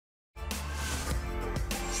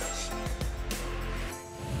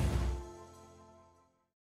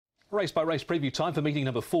Race by race preview time for meeting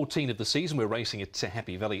number 14 of the season. We're racing at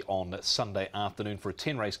Happy Valley on Sunday afternoon for a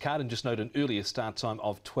 10-race card, and just note an earlier start time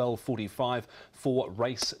of 12:45 for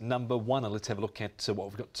race number 1. And let's have a look at what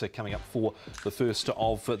we've got coming up for the first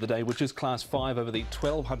of the day, which is Class 5 over the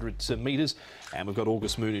 1,200 metres. And we've got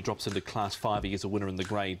August Moon, who drops into Class 5. He is a winner in the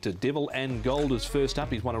grade. Devil and Gold is first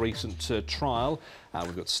up. He's won a recent trial.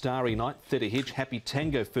 We've got Starry Night, 30 Hedge, Happy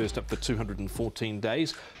Tango first up for 214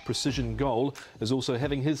 days. Precision Goal is also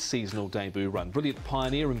having his seasonal debut run. Brilliant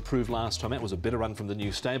Pioneer improved last time out, was a better run from the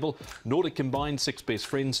new stable. Nordic Combined, Six Best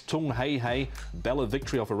Friends, Tung Hei Hei, Bella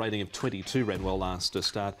Victory off a rating of 22, ran well last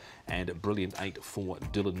start, and Brilliant 8 for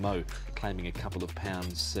Dylan Moe, claiming a couple of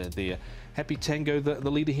pounds there. Happy Tango, the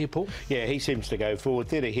leader here, Paul? Yeah, he seems to go forward.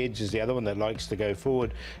 30 Hedge is the other one that likes to go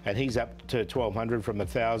forward, and he's up to 1,200 from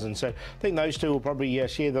 1,000. So I think those two will probably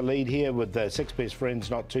share the lead here, with the Six Best Friends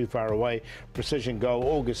not too far away. Precision Goal,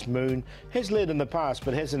 August Moon has led in the past,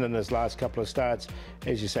 but hasn't in his last couple of starts.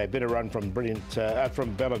 As you say, better run from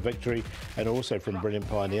from Bella Victory, and also from Brilliant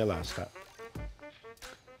Pioneer last start.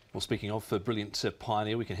 Well, speaking of Brilliant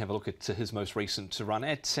Pioneer, we can have a look at his most recent run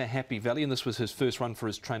at Happy Valley, and this was his first run for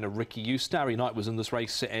his trainer Ricky Yu. Starry Night was in this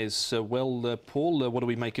race as well. Paul, what do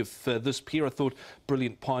we make of this pair? I thought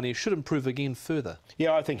Brilliant Pioneer should improve again further.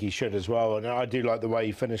 Yeah, I think he should as well, and I do like the way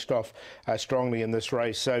he finished off strongly in this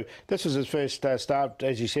race. So this was his first start,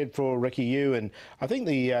 as you said, for Ricky Yu, and I think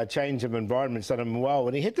the change of environment's done him well,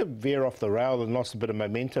 and he had to veer off the rail and lost a bit of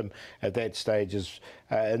momentum at that stage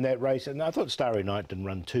in that race. And I thought Starry Night didn't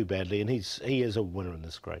run too badly, and he is a winner in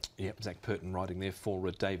this grade. Yep, Zach Purton riding there for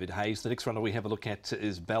David Hayes. The next runner we have a look at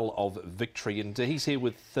is Bell of Victory, and he's here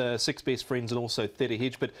with Six Best Friends and also 30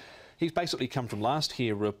 Hedge, but he's basically come from last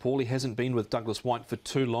here, Paul. He hasn't been with Douglas White for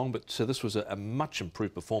too long, but this was a much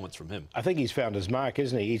improved performance from him. I think he's found his mark,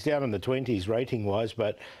 isn't he? He's down in the 20s rating-wise,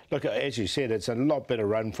 but look, as you said, it's a lot better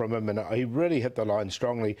run from him, and he really hit the line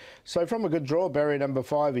strongly. So from a good draw, barrier number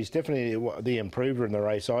 5, he's definitely the improver in the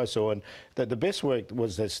race I saw, and the best work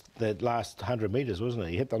was that last 100 metres, wasn't it?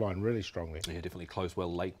 He hit the line really strongly. Yeah, definitely closed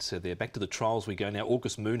well late there. Back to the trials we go now.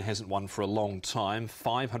 August Moon hasn't won for a long time.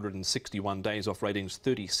 561 days off ratings,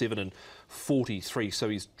 37 and 43. So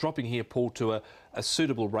he's dropping here, Paul, to a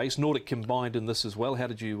suitable race. Nordic Combined in this as well. How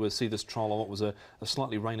did you see this trial on what was a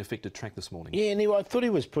slightly rain-affected track this morning? Yeah, and I thought he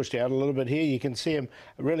was pushed out a little bit here. You can see him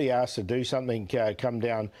really asked to do something, come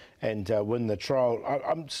down and win the trial.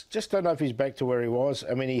 I just don't know if he's back to where he was.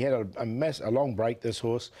 I mean, he had a long break, this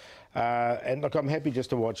horse. And look, I'm happy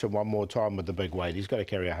just to watch him one more time with the big weight. He's got to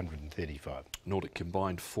carry 135. Nordic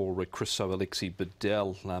Combined for Chriso Alexi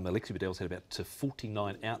Bedell. Alexi Bedell's had about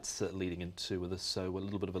 49 outs leading into this, so a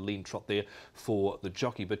little bit of a lean trot there for the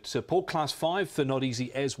jockey. But Paul, Class 5 for Not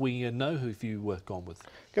Easy, as we know. Who have you gone with?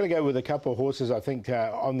 Going to go with a couple of horses, I think,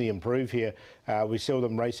 on the improve here. We saw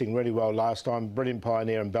them racing really well last time. Brilliant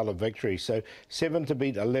Pioneer and Bella Victory. So 7 to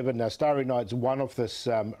beat 11. Now, Starry Night's won off this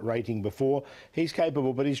rating before. He's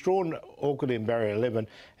capable, but he's drawn awkwardly in barrier 11.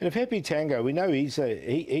 And if Happy Tango, we know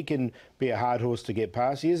he can be a hard horse to get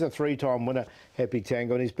past. He is a 3-time winner, Happy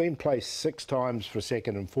Tango, and he's been placed 6 times for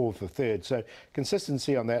second and 4 for third. So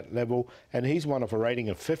consistency on that level, and he's won off a rating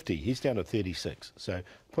of 50. He's down to 36. So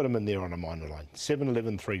put him in there on a minor line. 7,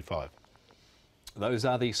 11, 3, 5. Those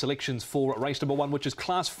are the selections for race number 1, which is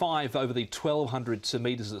Class 5 over the 1,200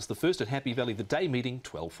 metres. It's the first at Happy Valley, the day meeting,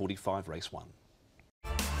 12:45, race 1.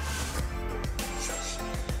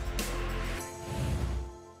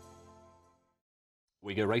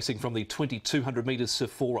 We go racing from the 2,200 metres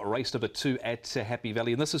for race number 2 at Happy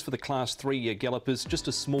Valley, and this is for the Class 3 gallopers. Just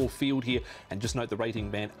a small field here, and just note the rating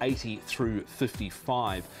band 80 through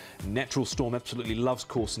 55. Natural Storm absolutely loves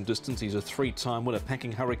course and distance. He's a 3-time winner.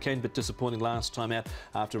 Packing Hurricane, but disappointing last time out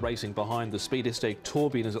after racing behind the speed. Este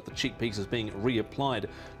Tourbillon is at the cheek pieces being reapplied.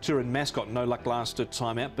 Turin Mascot, no luck last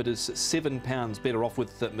time out, but is £7 better off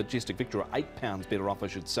with Majestic Victory, or £8 better off, I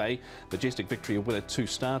should say. Majestic Victory, a winner 2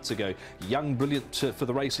 starts ago. Young Brilliant for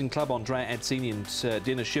the Racing Club, Andrea Adsenian,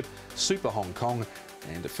 Dennis Ship, Super Hong Kong,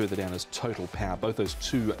 and further down is Total Power. Both those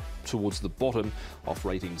two towards the bottom off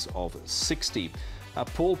ratings of 60.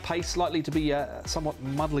 Paul, pace likely to be a somewhat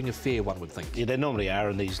muddling affair, one would think. Yeah, they normally are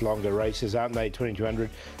in these longer races, aren't they? 2,200.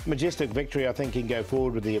 Majestic Victory, I think, can go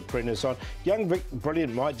forward with the apprentice on. Young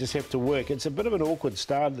Brilliant might just have to work. It's a bit of an awkward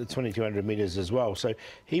start at the 2,200 metres as well, so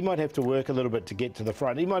he might have to work a little bit to get to the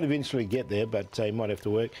front. He might eventually get there, but he might have to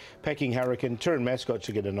work. Packing Hurricane, Turin Mascot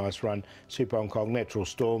should get a nice run. Super Hong Kong, Natural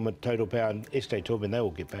Storm, Total Power and Este Tourbillon, they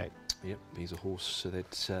will get back. Yep, he's a horse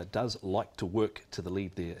that does like to work to the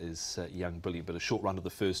lead. There is Young Brilliant, but a short run to the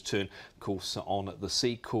first turn, of course, on the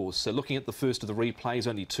C course. So looking at the first of the replays,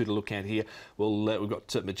 only two to look at here. Well, we've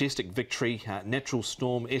got Majestic Victory, Natural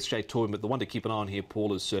Storm, SJ Toy, but the one to keep an eye on here,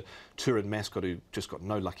 Paul, is Turin Mascot, who just got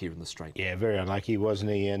no luck here in the straight. Yeah, very unlucky, wasn't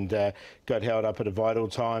he? And got held up at a vital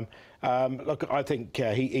time. Look, I think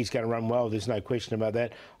he's going to run well. There's no question about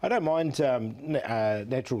that. I don't mind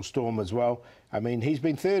Natural Storm as well. I mean, he's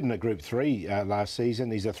been third in a Group 3 last season.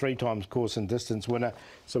 He's a 3 times course and distance winner.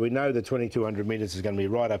 So we know the 2200 metres is going to be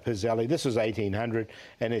right up his alley. This was 1800.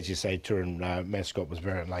 And as you say, Turin Mascot was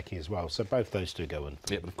very unlucky as well. So both those two go in.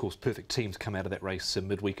 Yeah, but of course, perfect teams come out of that race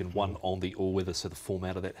midweek and one on the all-weather. So the form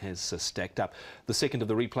out of that has stacked up. The second of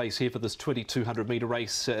the replays here for this 2200 metre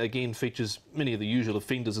race, again, features many of the usual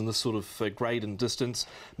offenders in this sort of grade and distance.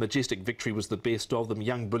 Majestic Victory was the best of them.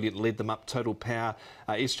 Young Brilliant led them up. Total Power,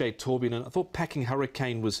 SJ Torbjorn, and I thought Packing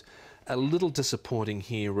Hurricane was a little disappointing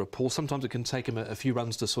here, Paul. Sometimes it can take him a few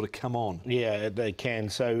runs to sort of come on. Yeah, they can.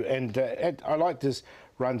 So, and I liked his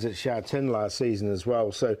runs at Sha Tin last season as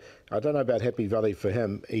well. So I don't know about Happy Valley for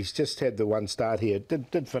him. He's just had the one start here.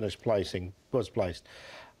 Did finish placing, was placed.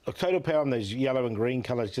 Look, Total Power in those yellow and green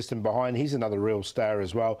colours just in behind. He's another real star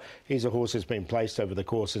as well. He's a horse that's been placed over the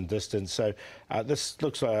course and distance. So this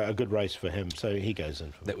looks like a good race for him. So he goes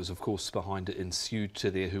in. That was, of course, behind Ensued to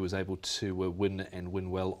there, who was able to win and win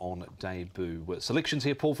well on debut. Selections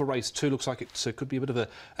here, Paul, for race 2. Looks like it could be a bit of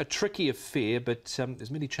a tricky affair, but there's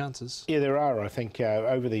many chances. Yeah, there are, I think,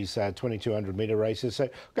 over these 2200 metre races. So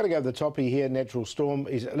I've got to go to the toppy here. Natural Storm,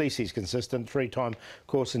 at least he's consistent. 3-time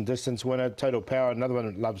course and distance winner. Total Power, another one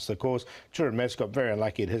that loves the course. Turin Mascot, very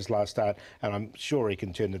unlucky at his last start, and I'm sure he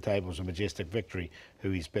can turn the tables with Majestic Victory,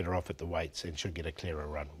 who he's better off at the weights and should get a clearer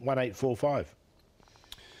run. 1845.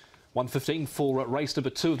 1:15 for race number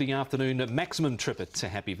 2 of the afternoon. Maximum trip at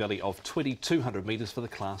Happy Valley of 2200 metres for the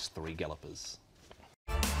Class 3 gallopers.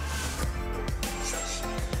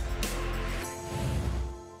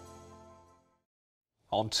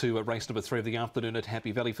 On to race number 3 of the afternoon at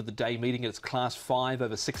Happy Valley for the day meeting. It's Class 5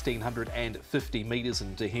 over 1650 metres,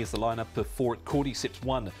 and here's the lineup for it. Cordyceps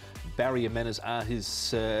 1. Barrier manners are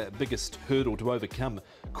his biggest hurdle to overcome.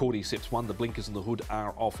 Cordyceps 1, the blinkers and the hood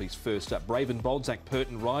are off. He's first up. Brave and Bold, Zach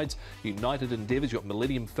Purton rides. United Endeavours, you've got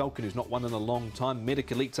Millennium Falcon, who's not won in a long time.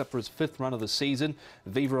 Medic Elite's up for his 5th run of the season.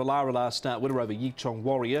 Viva Alara last start winner over Yichong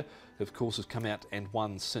Warrior, who of course has come out and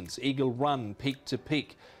won since. Eagle Run, Peak to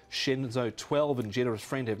Peak. Shenzo 12 and Generous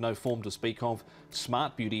Friend have no form to speak of.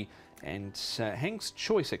 Smart Beauty and Hank's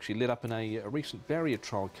Choice actually led up in a recent barrier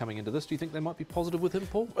trial coming into this. Do you think they might be positive with him,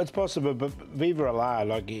 Paul? It's possible, but Viva Alar,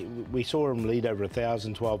 like we saw him lead over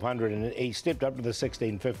 1,000, 1,200, and he stepped up to the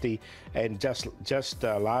 1650 and just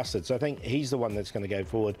lasted. So I think he's the one that's going to go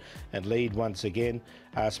forward and lead once again.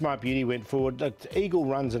 Smart Beauty went forward. Look, Eagle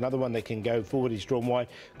Run's another one that can go forward. He's drawn wide.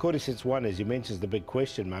 Cordyceps 1, as you mentioned, is the big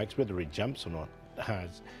question marks, whether he jumps or not.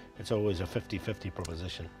 It's always a 50-50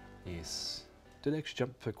 proposition. Yes. Did actually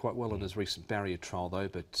jump quite well in his recent barrier trial, though,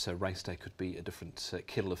 but race day could be a different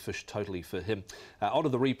kettle of fish totally for him. On to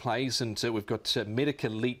the replays, and we've got Medic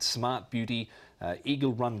Elite, Smart Beauty,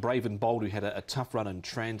 Eagle Run, Brave and Bold, who had a tough run in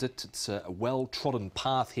transit. It's a well-trodden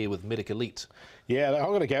path here with Medic Elite. Yeah, I'm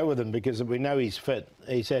going to go with him because we know he's fit.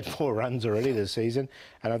 He's had 4 runs already this season,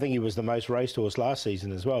 and I think he was the most racehorse last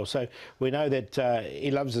season as well. So we know that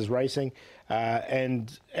he loves his racing,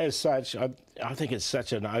 and as such, I think it's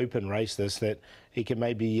such an open race this that he can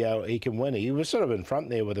maybe he can win. He was sort of in front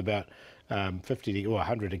there with about 50 or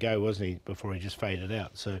 100 to go, wasn't he, before he just faded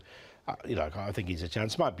out. So. You know, I think he's a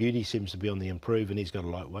chance. Smart Beauty seems to be on the improve, and he's got a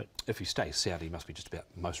lightweight. If he stays sound, he must be just about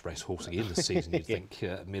most race horse again this season, you'd think.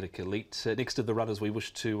 Medic Elite. Next to the runners we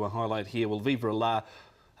wish to highlight here, well, Viva Alar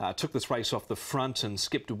took this race off the front and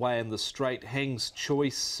skipped away in the straight. Hang's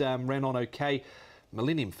Choice ran on okay.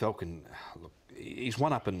 Millennium Falcon, look, he's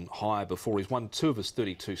won up and higher before. He's won 2 of his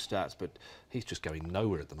 32 starts, but he's just going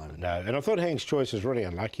nowhere at the moment. No, and I thought Hank's Choice was really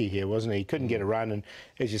unlucky here, wasn't he? He couldn't get a run, and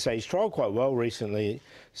as you say, he's trialled quite well recently.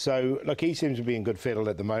 So, look, he seems to be in good fettle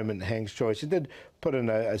at the moment, Hank's Choice. He did put in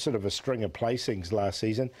a sort of a string of placings last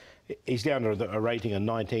season. He's down to a rating of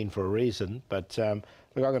 19 for a reason, but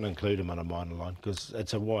look, I'm going to include him on a minor line because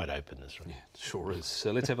it's a wide open this one. Yeah, it sure is.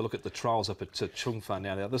 So let's have a look at the trials up at Chung Fa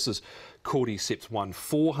now. Now, this is Cordyceps 1,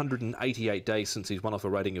 488 days since he's won off a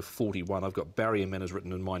rating of 41. I've got barrier manners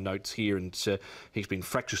written in my notes here, and he's been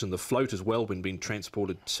fractious in the float as well when being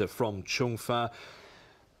transported from Chung Fa.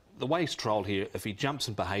 The way he's trialled here, if he jumps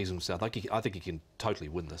and behaves himself, I think he can totally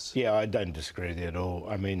win this. Yeah, I don't disagree with you at all.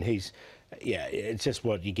 I mean, he's Yeah, it's just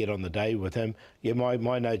what you get on the day with him. Yeah,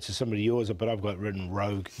 my notes are similar to yours, but I've got written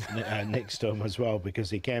Rogue next to him as well because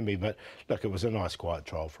he can be. But look, it was a nice quiet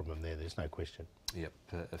trial from him there. There's no question. Yep,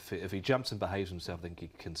 if he jumps and behaves himself, I think he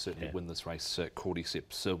can certainly win this race.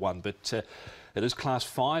 Cordyceps won, but it is Class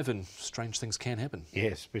 5 and strange things can happen.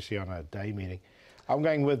 Yeah, especially on a day meeting. I'm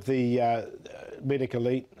going with the Medic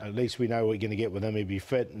Elite. At least we know what we're going to get with him. He'll be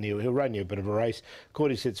fit and he'll run you a bit of a race.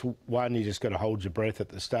 Cordyceps won, you just got to hold your breath at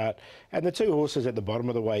the start. And the two horses at the bottom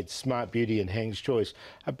of the weight, Smart Beauty and Hang's Choice,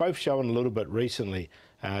 are both showing a little bit recently.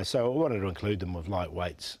 So I wanted to include them with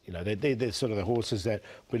lightweights. You know, they're sort of the horses that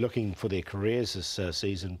we're looking for their careers this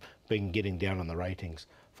season, getting down on the ratings.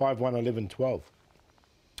 5, 1, 11, 12.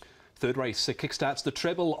 Third race kickstarts the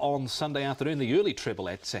treble on Sunday afternoon, the early treble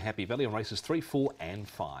at Happy Valley on races 3, 4 and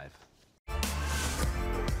 5.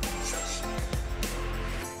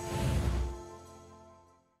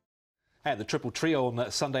 And the Triple Trio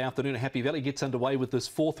on Sunday afternoon at Happy Valley gets underway with this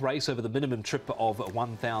fourth race over the minimum trip of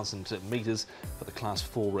 1,000 metres for the Class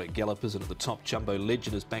 4 gallopers. And at the top, Jumbo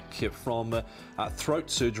Legend is back from throat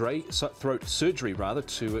surgery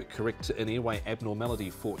to correct an airway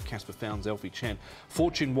abnormality for Casper Found's Alfie Chan.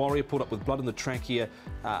 Fortune Warrior pulled up with blood in the trachea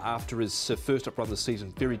after his first up run this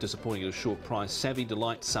season. Very disappointing at a short price. Savvy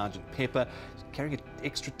Delight, Sergeant Pepper, carrying an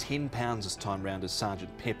extra 10 pounds this time round as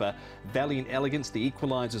Sergeant Pepper. Valiant Elegance, the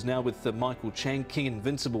equalisers now with Michael Chang. King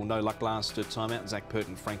Invincible, no luck last time out. Zach Pert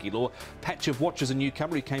and Frankie Law. Patch of Watch is a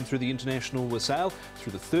newcomer. He came through the international sale.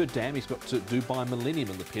 Through the third dam, he's got to Dubai Millennium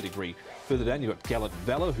in the pedigree. Further down, you've got Gallant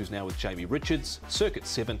Valor, who's now with Jamie Richards, Circuit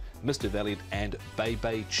 7, Mr. Valiant and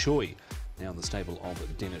Bei Choi. Now in the stable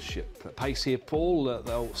of Dennis Ship. Pace here, Paul.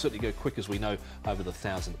 They'll certainly go quick, as we know, over the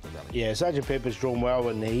 1,000 at the Valley. Yeah, Sergeant Pepper's drawn well,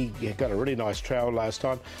 and he got a really nice trail last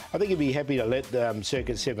time. I think he'd be happy to let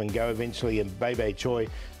Circuit 7 go eventually, and Bei Choi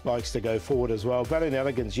likes to go forward as well. Valiant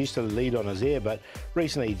Elegance used to lead on his air, but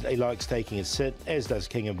recently he likes taking a sit, as does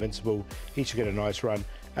King Invincible. He should get a nice run.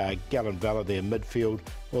 Gallant Valor there midfield,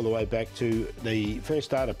 all the way back to the first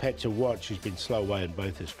starter, Patch of Watch, who's been slow away in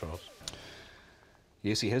both his trials.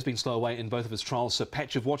 Yes, he has been slow away in both of his trials, so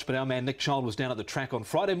Patch of Watch, but our man Nick Child was down at the track on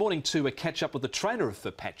Friday morning to catch up with the trainer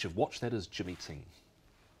of Patch of Watch, that is Jimmy Ting.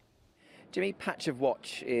 Jimmy, Patch of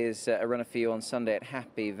Watch is a runner for you on Sunday at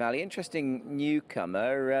Happy Valley. Interesting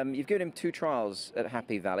newcomer. You've given him 2 trials at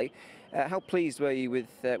Happy Valley. How pleased were you with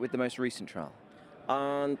the most recent trial?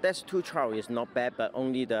 That's 2 trials is not bad, but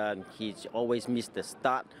only he's always missed the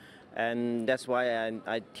start, and that's why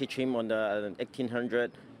I teach him on the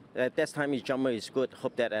 1800. That time his jumper is good.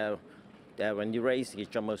 Hope that when you race, his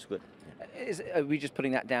jumper is good. Are we just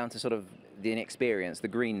putting that down to sort of the inexperience, the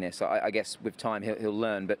greenness? I guess with time he'll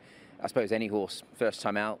learn, but I suppose any horse first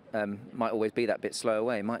time out might always be that bit slow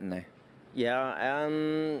away, mightn't they? Yeah,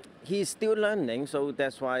 he's still learning, so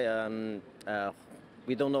that's why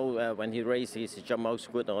we don't know when he races his jump is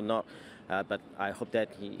good or not. But I hope that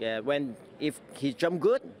if he jump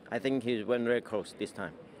good, I think he'll win very close this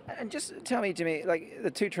time. And just tell me, Jimmy, like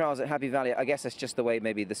the 2 trials at Happy Valley, I guess that's just the way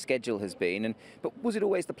maybe the schedule has been. But was it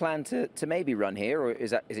always the plan to maybe run here, or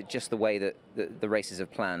is it just the way that the races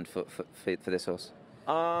have planned for this horse?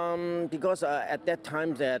 Because at that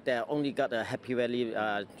time they only got a Happy Valley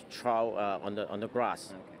trial on the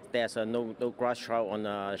grass. Okay. There's no grass trial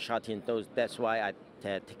on Shatin. That's why I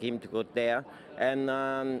take him to go there. And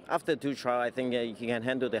after 2 trials, I think he can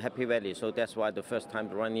handle the Happy Valley. So that's why the first time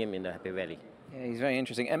to run him in the Happy Valley. Yeah, he's very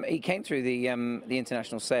interesting. He came through the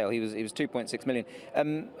international sale. He was 2.6 million.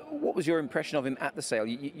 What was your impression of him at the sale?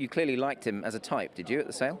 You clearly liked him as a type, did you, at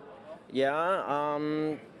the sale? Yeah,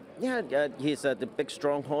 he's the big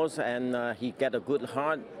strong horse, and he got a good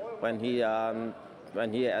heart when he in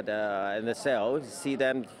the sale. See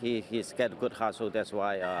them, he's got a good heart, so that's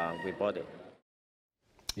why we bought it.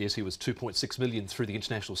 Yes, he was 2.6 million through the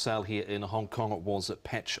international sale here in Hong Kong. It was a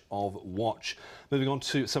Patch of Watch. Moving on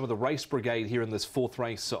to some of the race brigade here in this 4th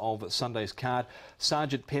race of Sunday's card.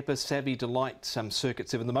 Sergeant Pepper, Savvy Delight, Circuit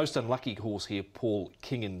 7. The most unlucky horse here, Paul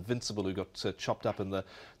King Invincible, who got chopped up in the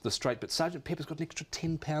straight. But Sergeant Pepper's got an extra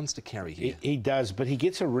 10 pounds to carry here. He does, but he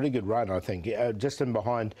gets a really good run, I think, just in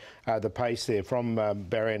behind the pace there from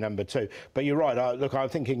barrier number 2. But you're right. Look, I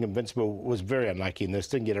think King Invincible was very unlucky in this.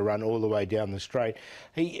 Didn't get a run all the way down the straight.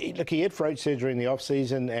 He had throat surgery in the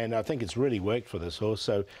off-season, and I think it's really worked for this horse,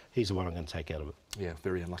 so he's the one I'm going to take out of it. Yeah,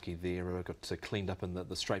 very unlucky there. Got cleaned up in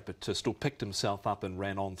the straight, but still picked himself up and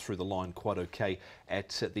ran on through the line quite okay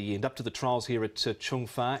at the end. Up to the trials here at Chung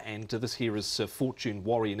Fa, and this here is Fortune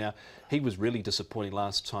Warrior. Now, he was really disappointing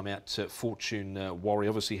last time out. Fortune Warrior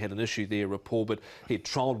obviously had an issue there, Paul, but he had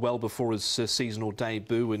trialled well before his seasonal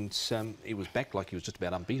debut, and he was back like he was just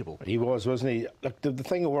about unbeatable. He was, wasn't he? Look, the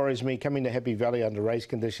thing that worries me, coming to Happy Valley under race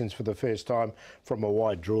conditions for the first time from a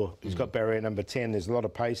wide draw. He's got barrier number 10. There's a lot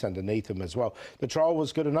of pace underneath him as well. The trial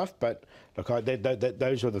was good enough, but look,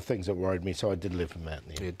 those were the things that worried me, so I did leave him out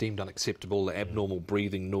there. Yeah, deemed unacceptable, abnormal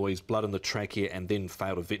breathing noise, blood in the trachea, and then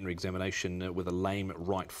failed a veterinary examination with a lame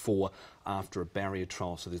right fore after a barrier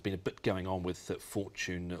trial. So there's been a bit going on with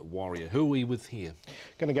Fortune Warrior. Who are we with here?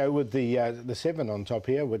 Going to go with the 7 on top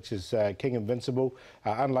here, which is King Invincible.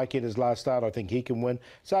 Unlike in his last start, I think he can win.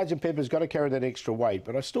 Sergeant Pepper's got to carry that extra weight,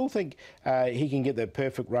 but I still think he can get that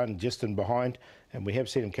perfect run just in behind. And we have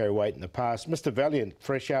seen him carry weight in the past. Mr. Valiant,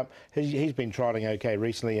 fresh up, he's been trialling okay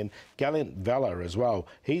recently, and Gallant Valor as well.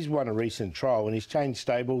 He's won a recent trial and he's changed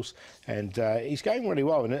stables, and he's going really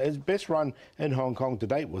well. And his best run in Hong Kong to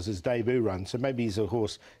date was his debut run, so maybe he's a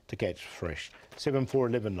horse to catch fresh. 7, 4,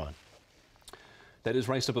 11, 9. That is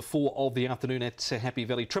race number 4 of the afternoon at Happy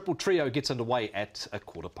Valley. Triple Trio gets underway at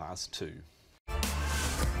 2:15.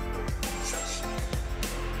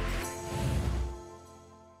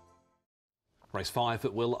 Race 5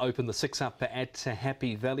 will open the 6 up at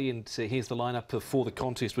Happy Valley, and here's the lineup for the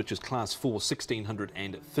contest, which is Class 4,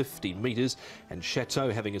 1,650 metres, and Chateau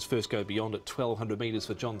having his first go beyond at 1,200 metres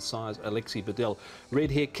for John Sires, Alexi Bedell.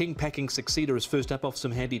 Red Hair King packing Succeeder is first up off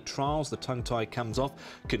some handy trials. The tongue tie comes off.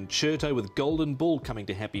 Concerto with Golden Bull coming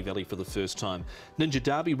to Happy Valley for the first time. Ninja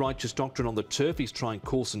Derby, Righteous Doctrine on the turf. He's trying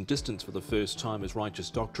course and distance for the first time as Righteous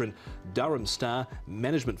Doctrine. Durham Star,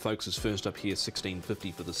 Management Folks is first up here,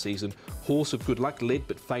 1,650 for the season. Horse of Good Luck led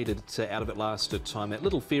but faded out of it last time at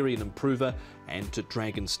Little Fairy and Improver, and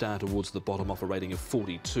Dragon Star towards the bottom off a rating of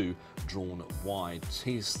 42, drawn wide.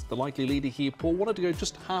 He's the likely leader here. Paul wanted to go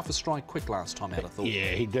just half a strike quick last time out, I thought.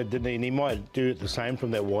 Yeah, he did, didn't he? And he might do it the same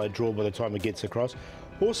from that wide draw by the time it gets across.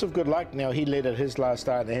 Horse of Good Luck, now he led at his last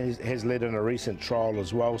start and has led in a recent trial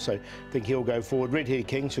as well, so I think he'll go forward. Red Hair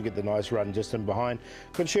King should get the nice run just in behind.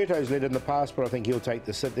 Concerto's led in the past, but I think he'll take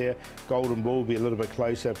the sit there. Golden Bull will be a little bit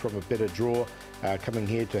closer from a better draw coming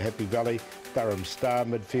here to Happy Valley. Durham Star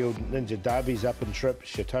midfield, Ninja Derby's up in trip,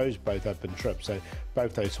 Chateau's both up in trip, so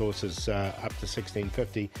both those horses up to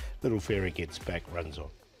 1,650. Little Fairy gets back, runs on.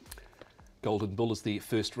 Golden Bull is the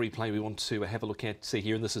first replay we want to have a look at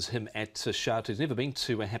here, and this is him at Chateau. He's never been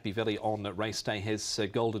to Happy Valley on race day, has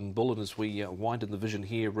Golden Bull, and as we wind in the vision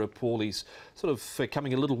here, Paul, he's sort of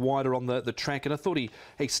coming a little wider on the track, and I thought he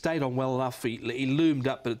stayed on well enough. He loomed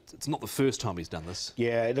up, but it's not the first time he's done this.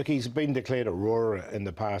 Yeah, look, he's been declared a roarer in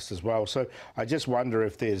the past as well, so I just wonder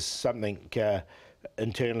if there's something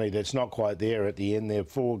internally that's not quite there at the end there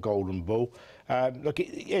for Golden Bull. Look,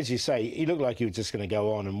 as you say, he looked like he was just going to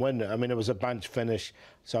go on and win. I mean, it was a bunch finish,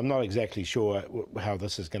 so I'm not exactly sure how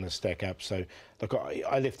this is going to stack up. So, look,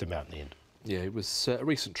 I left him out in the end. Yeah, it was a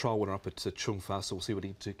recent trial winner up at Chung Fa, so we'll see what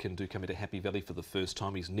he can do coming to Happy Valley for the first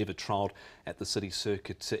time. He's never trialled at the city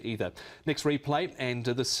circuit either. Next replay, and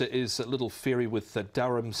this is Little Fairy with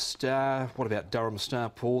Durham Star. What about Durham Star,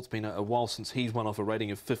 Paul? It's been a while since he's won off a rating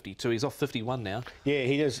of 52. He's off 51 now. Yeah,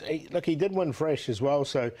 he is. Look, he did win fresh as well,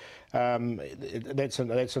 so that's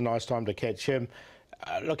a nice time to catch him.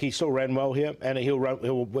 Look, he still ran well here, and he'll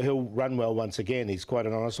run well once again. He's quite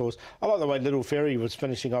an honest horse. I like the way Little Fairy was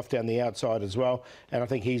finishing off down the outside as well, and I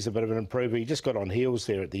think he's a bit of an improver. He just got on heels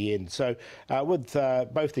there at the end. So with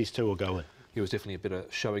both these two will go in. He was definitely a better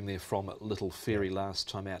showing there from Little Fairy last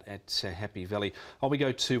time out at Happy Valley. On we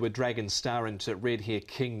go to Dragon Star and Red Hair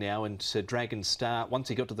King now, and Dragon Star, once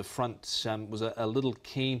he got to the front, was a little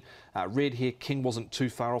keen. Red Hair King wasn't too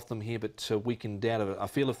far off them here, but weakened out of it. I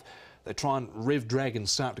feel if they try and rev Dragon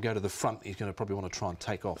Start to go to the front, he's going to probably want to try and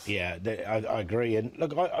take off. Yeah, I agree. And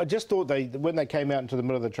look, I just thought when they came out into the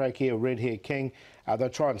middle of the track here, Red Hair King, they'll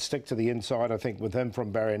try and stick to the inside, I think, with him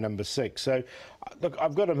from barrier number 6. So, look,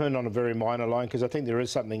 I've got him in on a very minor line because I think there is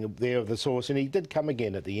something there of the source, and he did come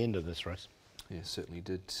again at the end of this race. Yeah, certainly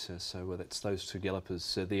did. So that's those two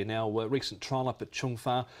gallopers there now. Recent trial up at Chung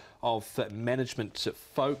Fa of Management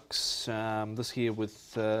Folks. This here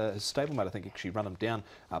with his stablemate, I think, actually run him down.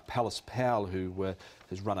 Palace Powell, who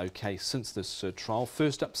has run okay since this trial.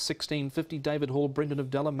 First up, 1,650. David Hall, Brendan of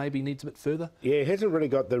Della, maybe needs a bit further. Yeah, he hasn't really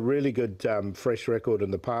got the really good fresh record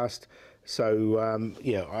in the past. So,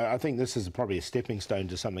 yeah, I think this is probably a stepping stone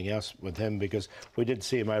to something else with him, because we did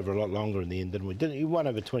see him over a lot longer in the end, didn't we? He won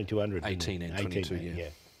over 2,200. 18 and 22, yeah.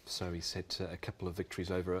 So he's had a couple of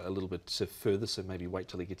victories over a little bit further, so maybe wait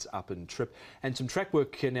till he gets up and trip. And some track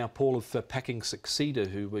work here now, Paul, of Packing Succeeder,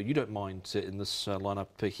 who you don't mind in this lineup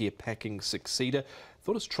here, Packing Succeeder.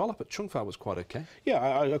 Thought his trial up at Chung Fa was quite okay. Yeah,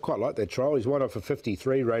 I quite like that trial. He's one off a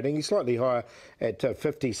 53 rating. He's slightly higher at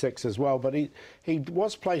 56 as well, but he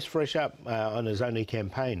was placed fresh up on his only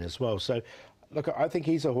campaign as well. So, look, I think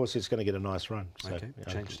he's a horse that's going to get a nice run. So, okay,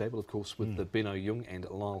 change stable, of course, with the Benno Jung and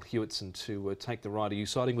Lyle Hewitson to take the ride. Are you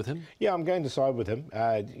siding with him? Yeah, I'm going to side with him.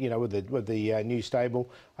 You know, with the new stable,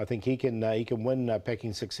 I think he can win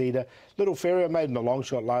Packing Succeeder. Little Ferrier made him a long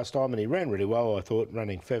shot last time, and he ran really well, I thought,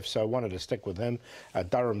 running 5th. So I wanted to stick with him.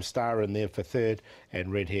 Durham Star in there for 3rd,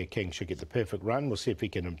 and Red Hair King should get the perfect run. We'll see if he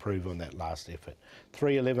can improve on that last effort.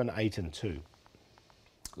 3, 11, 8 and 2.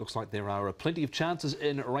 Looks like there are plenty of chances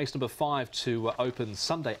in race number 5 to open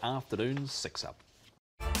Sunday afternoon, 6 up.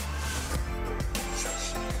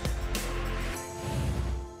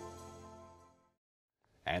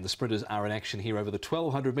 And the sprinters are in action here over the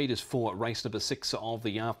 1,200 metres for race number 6 of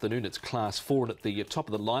the afternoon. It's Class 4, and at the top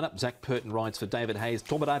of the lineup, Zach Purton rides for David Hayes.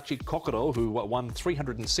 Tomodachi Kokoro, who won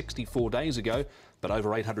 364 days ago, but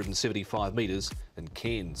over 875 metres in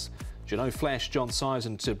Cairns. Janot Flash, John Size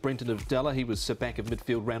and Brenton of Della. He was back in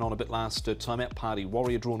midfield, ran on a bit last time out. Party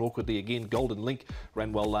Warrior drawn awkwardly again. Golden Link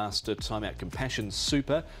ran well last time out. Compassion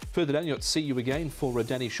Super. Further down, you got See You Again for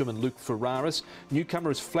Danny Schumann, Luke Ferraris.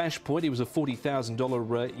 Newcomer is Flashpoint. He was a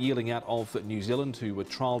 $40,000 yearling out of New Zealand who were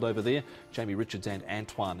trialled over there. Jamie Richards and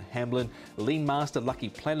Antoine Hamlin. Lean Master, Lucky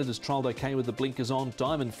Planet is trialled okay with the blinkers on.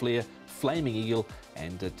 Diamond Flare, Flaming Eagle,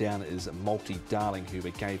 and down is Multi Darling, who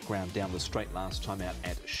gave ground down the straight last time out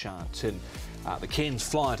at Sharton. The Cairns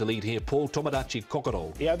Flyer to lead here, Paul. Tomodachi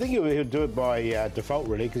Kokoro. Yeah, I think he'll do it by default,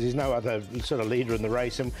 really, because there's no other sort of leader in the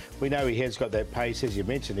race, and we know he has got that pace, as you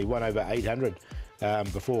mentioned. He won over 800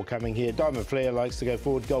 before coming here. Diamond Flare likes to go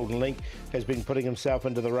forward. Golden Link has been putting himself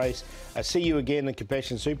into the race. See You Again and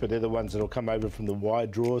Compassion Super, they're the ones that will come over from the wide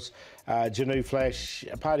draws. Janot Flash,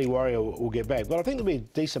 Party Warrior will get back, but I think there'll be a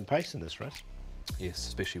decent pace in this race. Yes,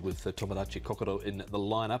 especially with Tomodachi Kokoro in the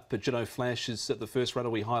lineup. But Janot Flash is the first runner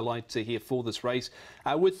we highlight here for this race.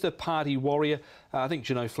 With the Party Warrior, I think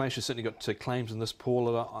Janot Flash has certainly got claims in this,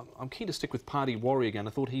 Paul. I'm keen to stick with Party Warrior again. I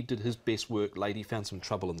thought he did his best work late. He found some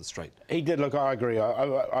trouble in the straight. He did. Look, I agree.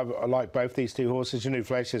 I like both these two horses. Janot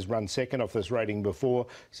Flash has run 2nd off this rating before,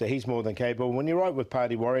 so he's more than capable. When you're right with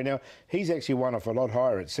Party Warrior now, he's actually won off a lot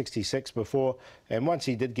higher at 66 before, and once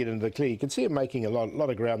he did get into the clear, you can see him making a lot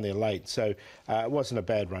of ground there late. So it wasn't a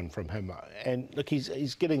bad run from him. And look,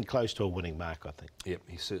 he's getting close to a winning mark, I think. Yep,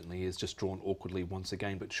 he certainly is. Just drawn awkwardly once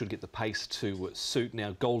again, but should get the pace to suit.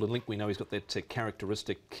 Now, Golden Link, we know he's got that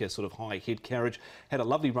characteristic sort of high head carriage. Had a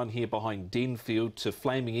lovely run here behind Denfield to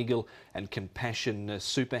Flaming Eagle and Compassion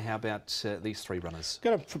Super. How about these 3 runners?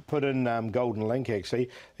 Going to put in Golden Link, actually.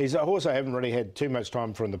 He's a horse I haven't really had too much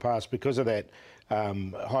time for in the past because of that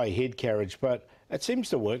high head carriage, but it seems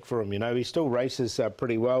to work for him. You know, he still races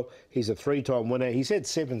pretty well. He's a 3-time winner. He's had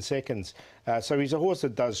 7 seconds, so he's a horse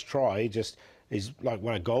that does try. He's like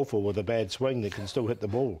a golfer with a bad swing that can still hit the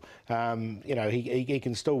ball. You know, he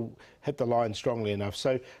can still hit the line strongly enough.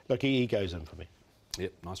 So, look, he goes in for me.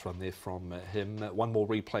 Yep, nice run there from him. One more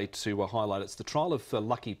replay to highlight. It's the trial of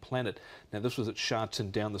Lucky Planet. Now, this was at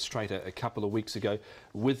Sharton down the straight a couple of weeks ago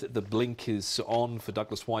with the blinkers on for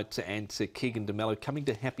Douglas White and Keegan DeMello, coming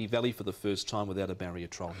to Happy Valley for the first time without a barrier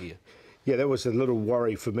trial here. Yeah, that was a little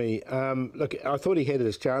worry for me. Look, I thought he had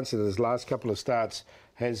his chance in his last couple of starts.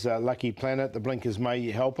 Has Lucky Planet. The blinkers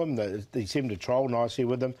may help him. They seem to troll nicely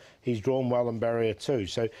with him. He's drawn well in barrier too.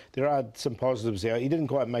 So there are some positives there. He didn't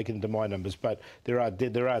quite make it into my numbers, but there are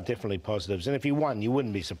definitely positives. And if he won, you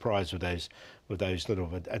wouldn't be surprised with those little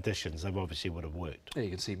additions. They obviously would have worked. Yeah,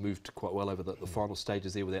 you can see he moved quite well over the final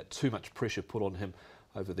stages there without too much pressure put on him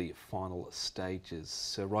over the final stages.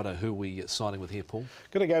 So, righto, who are we siding with here, Paul?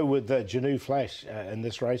 Going to go with Janot Flash in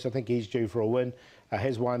this race. I think he's due for a win.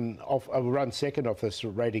 Has run 2nd off this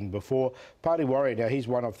rating before. Party Warrior, now he's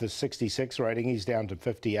won off this 66 rating. He's down to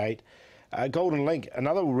 58. Golden Link,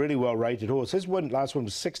 another really well-rated horse. His last one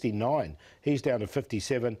was 69. He's down to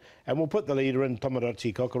 57. And we'll put the leader in,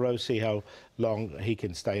 Tomodachi Kokoro, see how long he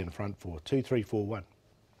can stay in front for. 2, 3, 4, 1.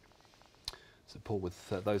 So Paul with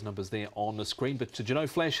those numbers there on the screen. But Janot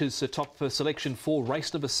Flash is top selection for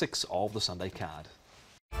race number 6 of the Sunday card.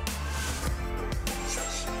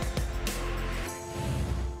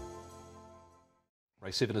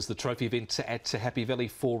 Race 7 is the trophy event at Happy Valley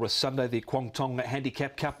for Sunday, the Kwangtong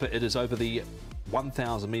Handicap Cup. It is over the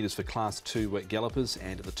 1,000 metres for Class 2 gallopers,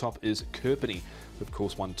 and at the top is Kerpenny, who of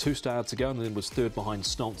course won 2 starts ago and then was third behind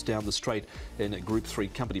Stoltz down the straight in Group 3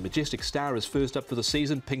 company. Majestic Star is first up for the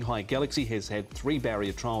season. Pinghai Galaxy has had 3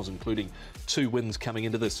 barrier trials, including 2 wins coming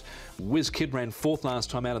into this. Whiz Kid ran 4th last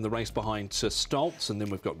time out in the race behind Stoltz, and then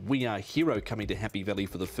we've got We Are Hero coming to Happy Valley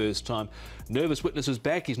for the first time. Nervous Witness is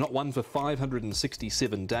back. He's not won for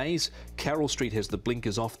 567 days. Carroll Street has the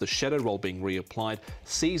blinkers off, the shadow roll being reapplied.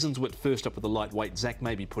 Seasons Wit first up with the lightweight. Zach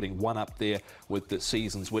may be putting one up there with the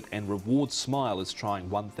Seasons Wit, and Reward Smile is trying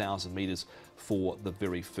 1,000 metres for the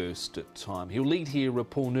very first time. He'll lead here,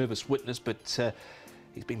 Paul Nervous Witness, but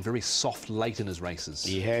he's been very soft late in his races.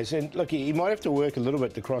 He has, and look, he might have to work a little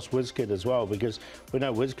bit to cross WizKid as well, because we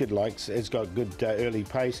know WizKid has got good early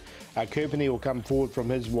pace. Kerpenny will come forward from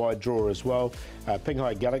his wide draw as well.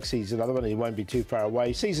 Pinghai Galaxy's another one, he won't be too far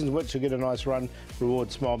away. Seasons Witch will get a nice run.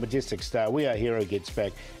 Reward Smile, Majestic Star, We Are Hero gets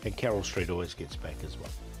back, and Carroll Street always gets back as well.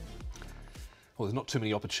 Well, there's not too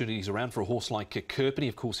many opportunities around for a horse like Kerpenny.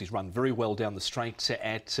 Of course, he's run very well down the straight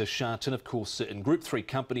at Sharton, of course, in Group 3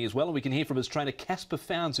 company as well. And we can hear from his trainer, Casper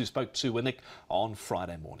Founds, who spoke to Nick on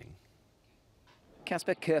Friday morning.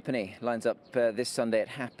 Casper, Kerpenny lines up this Sunday at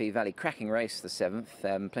Happy Valley. Cracking race, the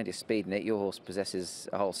 7th. Plenty of speed in it. Your horse possesses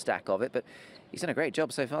a whole stack of it, but he's done a great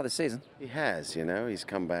job so far this season. He has, you know. He's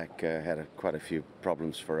come back, had quite a few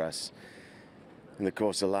problems for us in the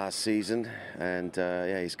course of last season, and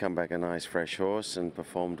yeah, he's come back a nice fresh horse and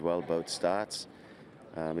performed well both starts.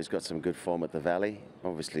 He's got some good form at the Valley.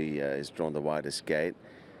 Obviously he's drawn the widest gate,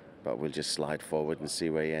 but we'll just slide forward and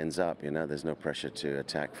see where he ends up. You know, there's no pressure to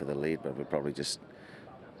attack for the lead, but we'll probably just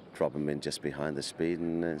drop him in just behind the speed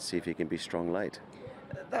and see if he can be strong late.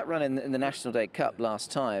 That run in the National Day Cup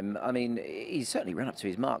last time, I mean, he's certainly run up to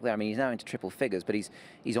his mark there. I mean, he's now into triple figures, but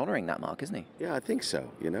he's honouring that mark, isn't he? Yeah, I think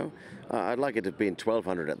so, you know. I'd like it to be in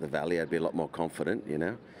 1,200 at the Valley. I'd be a lot more confident, you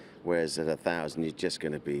know. Whereas at 1,000, you're just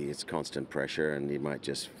going to be, it's constant pressure, and you might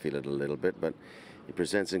just feel it a little bit. But he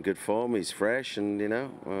presents in good form, he's fresh, and, you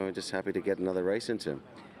know, we're just happy to get another race into him.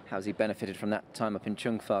 How's he benefited from that time up in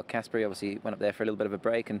Chung Fa? Casper, he obviously went up there for a little bit of a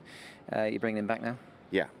break, and you're bringing him back now?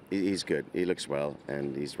 Yeah, he's good. He looks well,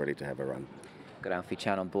 and he's ready to have a run. Got Alfie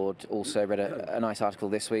Chan on board. Also read a nice article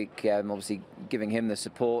this week, obviously giving him the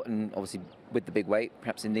support, and obviously with the big weight,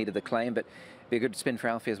 perhaps in need of the claim, but be a good spin for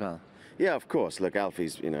Alfie as well. Yeah, of course. Look,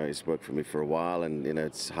 Alfie's, you know, he's worked for me for a while, and, you know,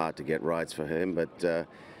 it's hard to get rides for him, but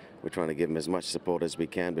we're trying to give him as much support as we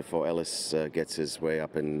can before Ellis gets his way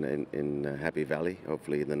up in Happy Valley,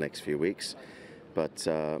 hopefully in the next few weeks. But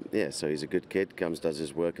yeah, so he's a good kid, does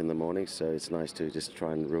his work in the morning, so it's nice to just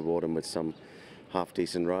try and reward him with some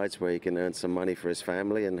half-decent rides where he can earn some money for his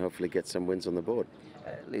family and hopefully get some wins on the board.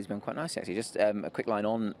 Leads me on quite nicely, actually. Just a quick line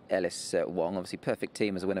on Ellis Wong. Obviously, perfect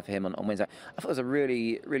team as a winner for him on Wednesday. I thought it was a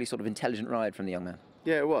really sort of intelligent ride from the young man.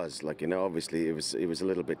 Yeah, it was. Like, you know, obviously it was a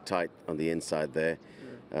little bit tight on the inside there,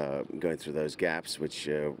 going through those gaps, which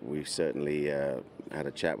we certainly had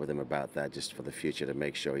a chat with him about that, just for the future, to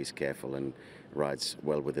make sure he's careful and rides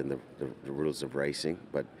well within the rules of racing.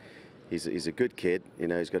 But he's a good kid, you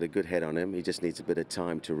know, he's got a good head on him. He just needs a bit of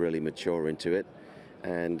time to really mature into it,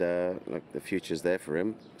 and look, the future's there for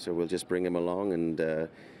him, so we'll just bring him along and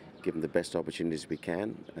give him the best opportunities we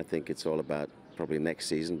can. I think it's all about probably next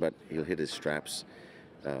season, but he'll hit his straps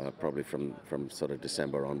probably from sort of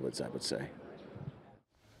December onwards, I would say.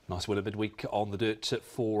 Nice winner midweek on the dirt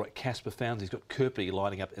for Casper Founds. He's got Kerpenny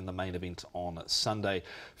lining up in the main event on Sunday. A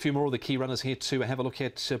few more of the key runners here to have a look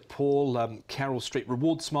at. Paul, Carroll Street,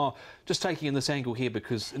 Reward Smile, just taking in this angle here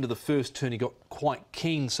because into the first turn he got quite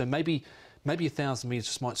keen, so maybe 1,000 metres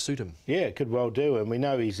just might suit him. Yeah, it could well do, and we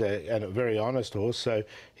know he's a very honest horse, so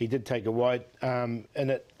he did take a wide in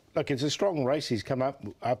it. Look, it's a strong race. He's come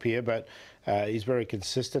up here, but he's very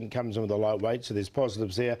consistent, comes in with a lightweight, so there's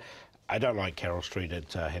positives there. I don't like Carroll Street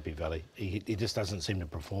at Happy Valley. He just doesn't seem to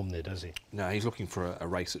perform there, does he? No, he's looking for a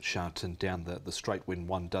race at Sharton down the straight when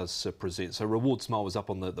one does present. So Reward Smile was up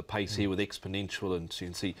on the pace here with Exponential, and you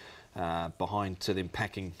can see behind them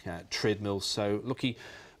packing treadmills. So look, he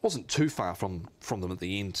wasn't too far from them at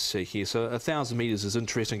the end here. So 1,000 metres is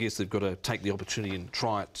interesting. I guess they've got to take the opportunity and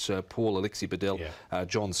try it. Paul, Alexi Bedell,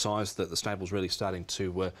 John Size, that the stable's really starting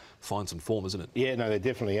to find some form, isn't it? Yeah, no, they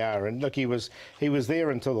definitely are. And look, he was there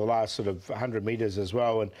until the last sort of 100 metres as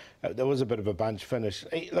well, and there was a bit of a bunch finish.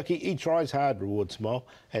 He tries hard, Reward Smile,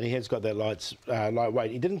 and he has got that lightweight.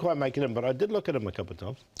 He didn't quite make it in, but I did look at him a couple of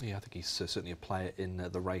times. Yeah, I think he's certainly a player in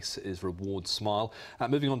the race, is Reward Smile.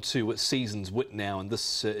 Moving on to Seasons Wit now, and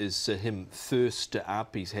this is him first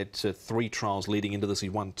up. He's had 3 trials leading into this. He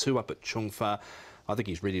won 2 up at Chung Fa. I think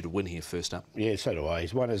he's ready to win here first up. Yeah, so do I.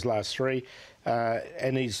 He's won his last 3,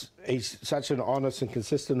 and he's such an honest and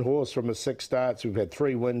consistent horse from his 6 starts. We've had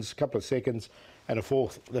 3 wins, a couple of seconds, and a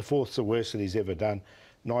fourth. The fourth's the worst that he's ever done.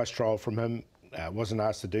 Nice trial from him. Wasn't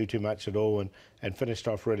asked to do too much at all, and finished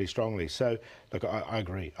off really strongly. So, look, I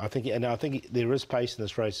agree. I think there is pace in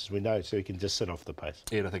this race, as we know, so he can just sit off the pace.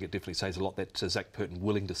 Yeah, and I think it definitely says a lot that Zach Purton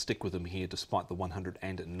willing to stick with him here, despite the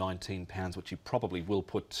 119 pounds, which he probably will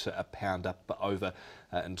put a pound up over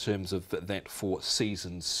in terms of that for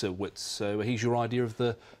Seasons Wit. So he's your idea of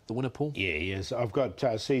the winner, Paul? Yeah, he is. I've got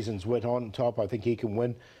Seasons Wit on top. I think he can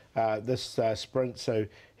win this sprint, so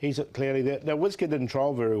he's clearly there. Now, Whisker didn't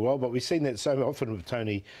trial very well, but we've seen that so often with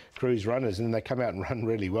Tony Cruz runners, and they come out and run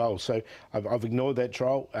really well. So I've ignored that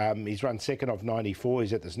trial. He's run second off 94.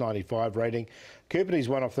 He's at this 95 rating. Kerpety's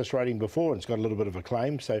won off this rating before, and it's got a little bit of a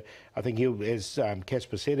claim. So I think he'll, as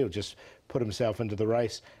Casper said, he'll just put himself into the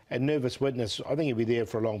race. And Nervous Witness, I think he'll be there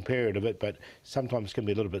for a long period of it, but sometimes can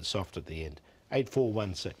be a little bit soft at the end.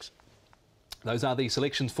 8-4-1-6. Those are the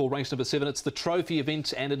selections for race number 7. It's the trophy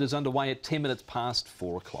event, and it is underway at 10 minutes past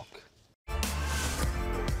 4 o'clock.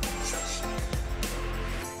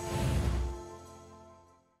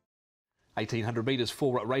 1800 metres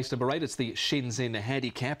for race number 8. It's the Shenzhen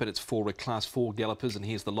Handicap, and it's for Class 4 gallopers. And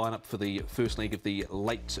here's the lineup for the first leg of the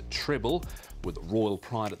late treble, with Royal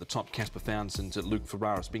Pride at the top. Casper Founds and Luke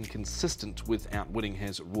Ferraris being consistent without winning,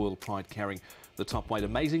 has Royal Pride carrying the top weight.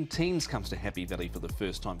 Amazing Teens comes to Happy Valley for the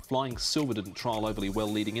first time. Flying Silver didn't trial overly well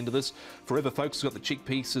leading into this. Forever Folks has got the cheek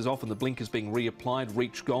pieces off and the blinkers being reapplied.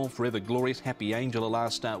 Reach Goal, Forever Glorious, Happy Angel, a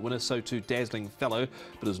last start winner. So too Dazzling Fellow,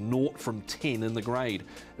 but is 0 from 10 in the grade.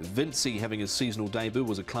 Vincey, having his seasonal debut,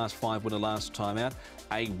 was a Class 5 winner last time out.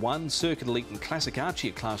 A1, Circuit Elite and Classic Archie,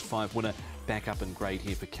 a Class 5 winner. Back up in grade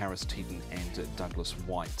here for Karis Teeton and Douglas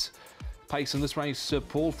White. Pace in this race,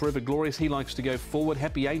 Paul, Forever Glorious, he likes to go forward.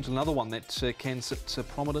 Happy Angel, another one that can sit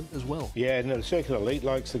prominent as well. Yeah, and the Circuit Elite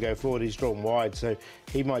likes to go forward. He's drawn wide, so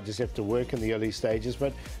he might just have to work in the early stages.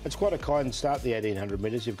 But it's quite a kind start, the 1800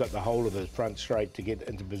 metres. You've got the whole of the front straight to get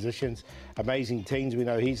into positions. Amazing Teens, we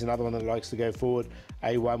know he's another one that likes to go forward.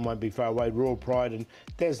 A1 won't be far away. Royal Pride and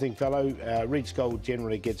Dazzling Fellow. Reach Goal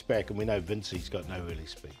generally gets back, and we know Vincey's got no early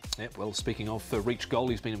speed. Yeah, well, speaking of Reach Goal,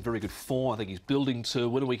 he's been in very good form. I think he's building to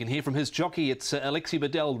win. We can hear from his jockey. It's Alexi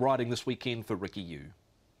Bedell riding this weekend for Ricky Yu.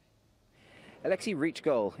 Alexi, Reach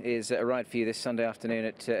Goal is a ride for you this Sunday afternoon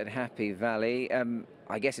at Happy Valley.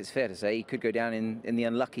 I guess it's fair to say he could go down in the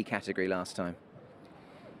unlucky category last time.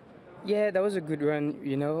 Yeah, that was a good run,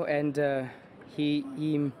 you know, and he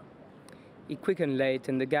quickened late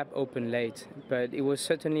and the gap opened late, but it was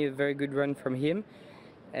certainly a very good run from him,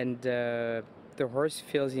 and the horse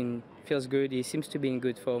feels good. He seems to be in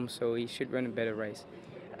good form, so he should run a better race.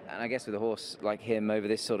 And I guess with a horse like him over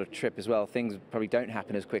this sort of trip as well, things probably don't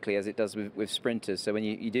happen as quickly as it does with sprinters. So when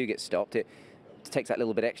you do get stopped, it takes that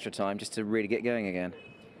little bit extra time just to really get going again.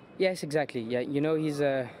 Yes, exactly. Yeah, you know, he's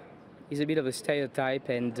a bit of a stereotype,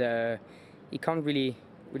 and he can't really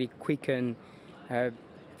quicken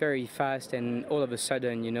very fast and all of a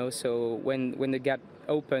sudden, you know. So when the gap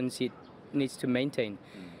opens, it needs to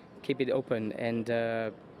keep it open.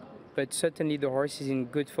 And but certainly the horse is in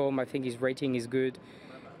good form. I think his rating is good.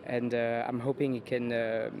 And I'm hoping he can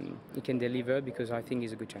deliver, because I think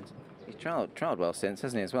he's a good chance. He's trialled well since,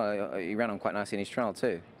 hasn't he, as well? He ran on quite nicely in his trial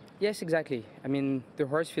too. Yes, exactly. I mean, the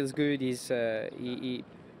horse feels good. He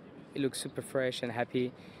looks super fresh and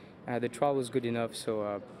happy. The trial was good enough,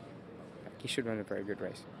 so he should run a very good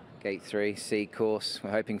race. Gate 3, C course. We're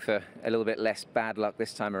hoping for a little bit less bad luck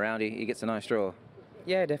this time around. He gets a nice draw.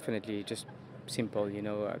 Yeah, definitely. Just simple, you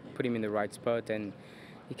know. Put him in the right spot, and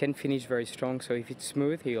he can finish very strong, so if it's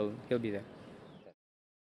smooth, he'll be there.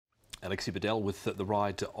 Alexi Bedell with the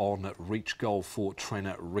ride on Reach Goal for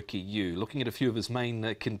trainer Ricky Yu. Looking at a few of his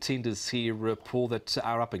main contenders here, Paul, that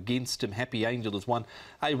are up against him. Happy Angel is one.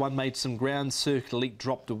 A1 made some ground. Circuit Elite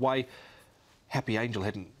dropped away. Happy Angel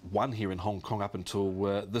hadn't won here in Hong Kong up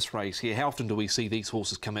until this race here. How often do we see these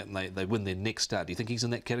horses come out and they win their next start? Do you think he's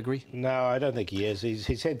in that category? No, I don't think he is.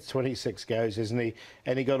 He's had 26 goes, hasn't he?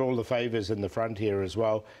 And he got all the favours in the front here as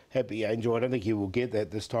well. Happy Angel, I don't think he will get that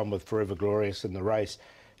this time with Forever Glorious in the race.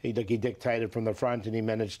 He dictated from the front and he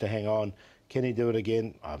managed to hang on. Can he do it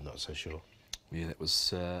again? I'm not so sure. Yeah, that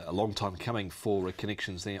was a long time coming for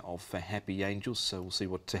connections there of Happy Angels, so we'll see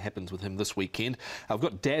what happens with him this weekend. I've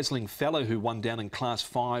got Dazzling Fellow, who won down in Class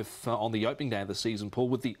 5 on the opening day of the season, Paul,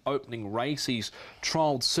 with the opening race. He's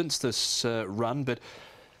trialled since this run, but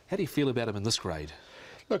how do you feel about him in this grade?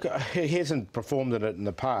 Look, he hasn't performed in it in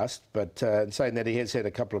the past, but in saying that, he has had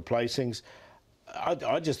a couple of placings.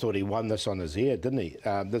 I just thought he won this on his ear, didn't he?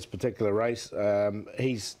 This particular race,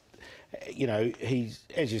 he's, you know, he's,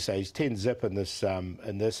 as you say, he's 10 zip in this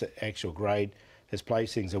actual grade. His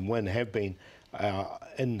placings and win have been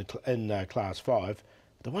in Class 5.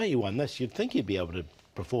 The way he won this, you'd think he'd be able to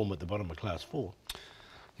perform at the bottom of Class 4.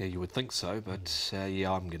 Yeah, you would think so, but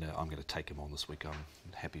yeah, I'm gonna take him on this week. I'm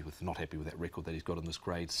not happy with that record that he's got in this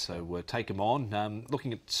grade, so take him on.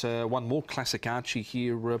 Looking at one more classic Archie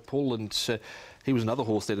here, Paul, and he was another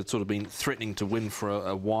horse that had sort of been threatening to win for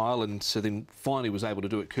a while, and then finally was able to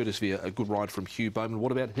do it courtesy of a good ride from Hugh Bowman.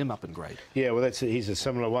 What about him up in grade? Yeah, well, he's a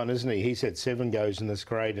similar one, isn't he? He's had 7 goes in this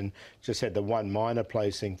grade and just had the one minor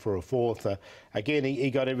placing for a 4th. Again, he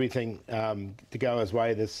got everything to go his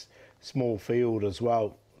way. This small field as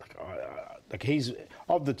well. Like he's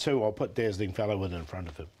of the 2, I'll put Dazzling Fellow in front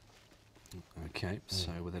of him. Okay,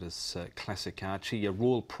 so that is classic Archie.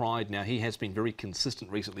 Royal Pride, now he has been very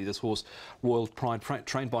consistent recently, this horse. Royal Pride,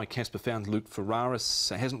 trained by Casper Found Luke Ferraris,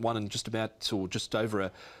 hasn't won in just about, or just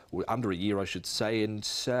over under a year, I should say, and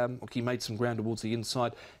he made some ground towards the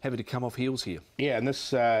inside, having to come off heels here. Yeah, and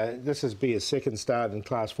this has been his 2nd start in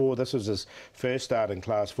Class 4. This was his 1st start in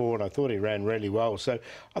Class 4, and I thought he ran really well. So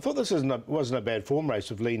I thought this wasn't a bad form race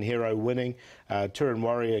with Lean Hero winning. Turin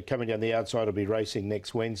Warrior coming down the outside will be racing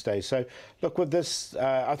next Wednesday. So look, with this,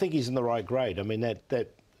 I think he's in the right grade. I mean,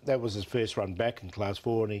 that was his first run back in Class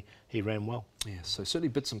 4, and he ran well. Yeah, so certainly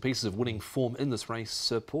bits and pieces of winning form in this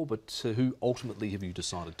race, Paul, but who ultimately have you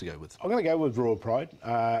decided to go with? I'm going to go with Royal Pride.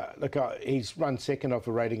 Look, he's run 2nd off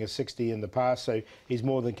a rating of 60 in the past, so he's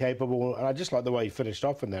more than capable, and I just like the way he finished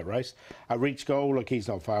off in that race. Reach goal, look, he's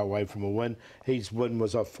not far away from a win. His win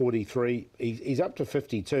was off 43. He's up to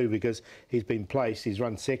 52 because he's been placed. He's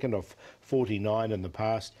run 2nd off 49 in the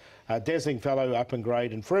past. Dazzling Fellow up in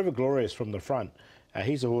grade, and Forever Glorious from the front.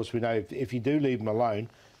 He's a horse we know if you do leave him alone,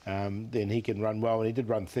 then he can run well, and he did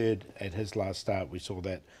run 3rd at his last start. We saw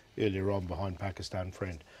that earlier on behind Pakistan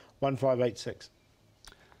Friend. 1586.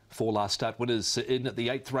 4 last start winners in the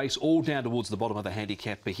 8th race, all down towards the bottom of the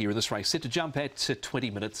handicap here in this race, set to jump at 20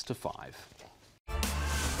 minutes to 5.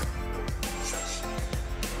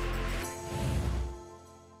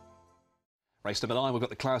 Race number 9, we've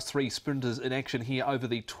got the Class 3 sprinters in action here over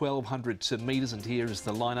the 1200 metres, and here is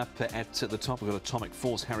the lineup at the top. We've got Atomic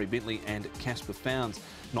Force, Harry Bentley and Casper Founds.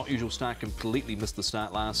 Not Usual Star completely missed the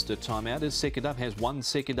start last time out. His second up has 1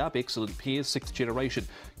 second up. Excellent Pairs, 6th Generation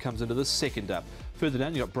comes into the second up. Further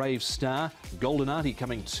down, you've got Brave Star, Golden Artie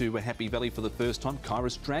coming to Happy Valley for the first time.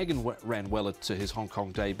 Kairos Dragon ran well at his Hong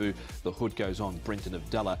Kong debut. The hood goes on, Brenton of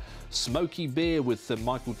Dulla. Smoky Bear with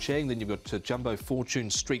Michael Chang. Then you've got Jumbo Fortune,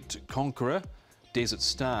 Street Conqueror. Desert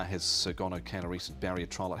Star has gone okay in a recent barrier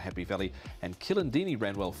trial at Happy Valley, and Kilindini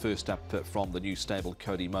ran well first up from the new stable,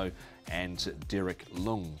 Cody Moe and Derek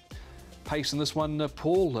Lung. Pace in this one,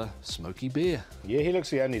 Paul, Smoky Bear. Yeah, he looks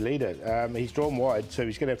the only leader. He's drawn wide, so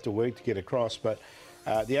he's going to have to work to get across, but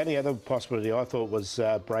the only other possibility I thought was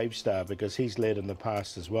Brave Star, because he's led in the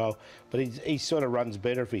past as well, but he sort of runs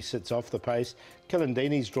better if he sits off the pace.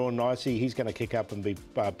 Kilindini's drawn nicely. He's going to kick up and be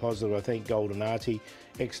positive, I think. Golden Artie,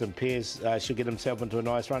 Excellent Pairs should get himself into a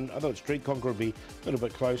nice run. I thought Street Conqueror would be a little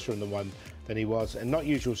bit closer in the one than he was, and Not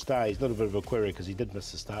Usual Star, he's a little bit of a query because he did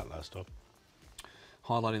miss the start last time.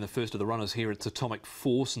 Highlighting the first of the runners here, it's Atomic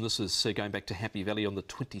Force, and this is going back to Happy Valley on the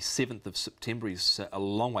 27th of September. He's a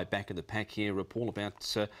long way back in the pack here, Paul, about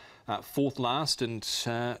 4th last, and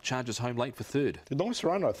charges home late for 3rd. A nice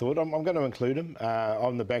run, I thought. I'm going to include him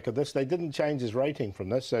on the back of this. They didn't change his rating from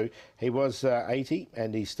this, so he was 80,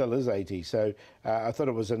 and he still is 80. So I thought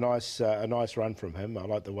it was a nice run from him. I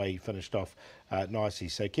like the way he finished off nicely.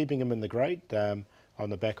 So keeping him in the grade on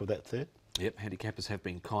the back of that 3rd. Yep, handicappers have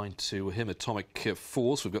been kind to him. Atomic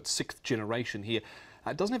Force, we've got 6th Generation here.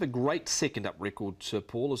 Doesn't have a great second up record,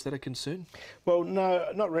 Paul. Is that a concern? Well, no,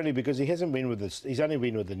 not really, because he hasn't been with this. He's only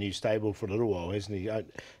been with the new stable for a little while, hasn't he?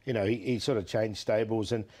 You know, he sort of changed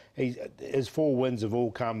stables, and his 4 wins have all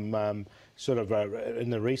come sort of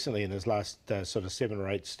recently in his last sort of 7 or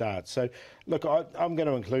 8 starts. So, look, I'm going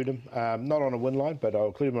to include him, not on a win line, but I'll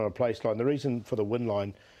include him on a place line. The reason for the win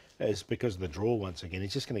line is because of the draw once again.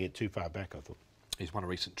 He's just going to get too far back, I thought. He's won a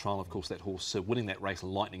recent trial, of course, that horse winning that race,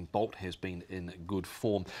 Lightning Bolt, has been in good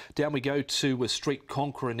form. Down we go to Street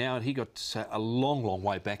Conqueror now, and he got a long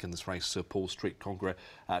way back in this race, Paul. Street Conqueror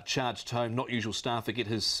charged home. Not Usual Star, forget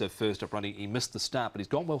his first up running. He missed the start, but he's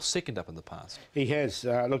gone well second up in the past. He has.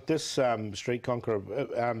 Look, this Street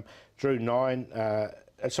Conqueror drew 9.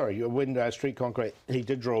 Street Conqueror, he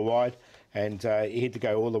did draw wide. and he had to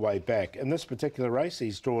go all the way back. In this particular race,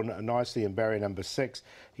 he's drawn nicely in barrier number 6.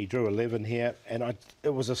 He drew 11 here, and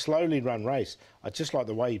it was a slowly run race. I just like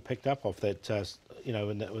the way he picked up off that,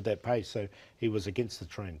 with that pace. So he was against the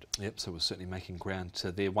trend. Yep, so we're certainly making ground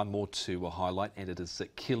there. One more to highlight, and it is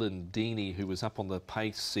Kilindini, who was up on the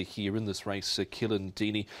pace here in this race.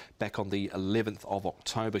 Kilindini back on the 11th of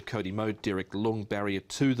October. Cody Moe, Derek Lung, barrier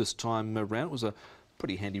 2 this time around. It was a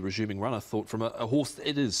pretty handy resuming run, I thought, from a horse.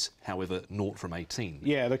 It is, however, 0 from 18.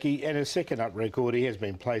 Yeah, look, and his second up record, he has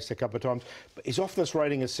been placed a couple of times. But he's off this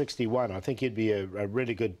rating of 61. I think he'd be a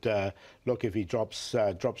really good look if he drops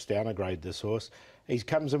down a grade, this horse. He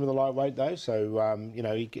comes in with a lightweight, though, so,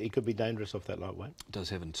 he could be dangerous off that lightweight. Does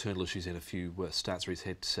have internal issues, had a few starts where he's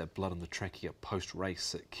had blood on the track here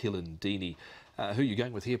post-race at Kilindini. Who are you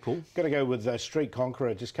going with here, Paul? Going to go with Street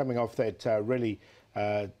Conqueror, just coming off that really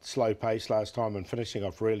slow pace last time and finishing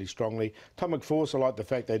off really strongly. Tom McForce, I like the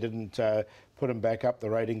fact they didn't put him back up the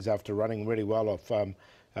ratings after running really well off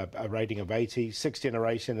a rating of 80. Sixth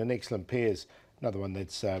Generation and Excellent Pairs, another one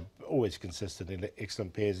that's always consistent in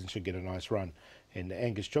excellent pairs and should get a nice run. And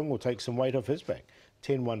Angus Chung will take some weight off his back.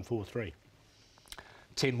 10-1-4-3.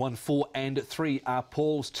 10-1-4 and 3 are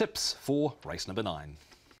Paul's tips for race number 9.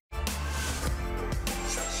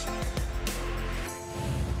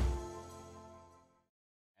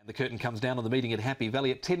 The curtain comes down on the meeting at Happy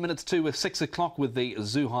Valley at 10 minutes to 6 o'clock with the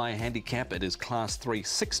Zuhai handicap. It is Class 3,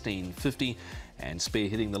 16.50, and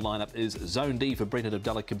spearheading the lineup is Zone D for Brendan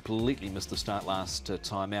Abdallah. Completely missed the start last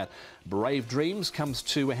time out. Brave Dreams comes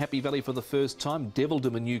to Happy Valley for the first time.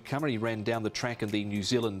 Devildom, a newcomer. He ran down the track in the New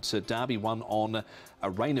Zealand Derby, won on a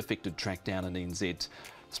rain-affected track down in NZ.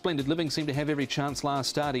 Splendid Living seemed to have every chance last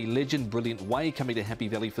start. Legend Brilliant Way coming to Happy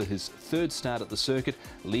Valley for his third start at the circuit.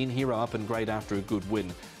 Lean Hero up in grade after a good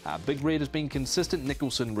win. Big Red has been consistent.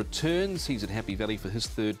 Nicholson returns. He's at Happy Valley for his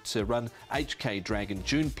third run. HK Dragon.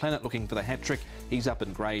 June Planet looking for the hat-trick. He's up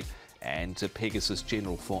in grade. And Pegasus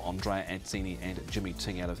General for Andrea Anzini and Jimmy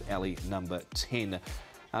Ting out of alley number 10.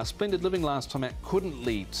 Splendid Living last time out couldn't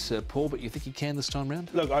lead, Paul, but you think he can this time round?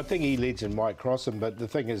 Look, I think he leads and might cross him, but the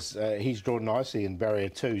thing is he's drawn nicely in barrier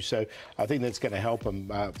 2, so I think that's going to help him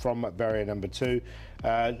from barrier number 2.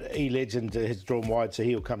 E-Legend has drawn wide, so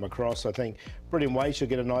he'll come across. I think Brilliant Way should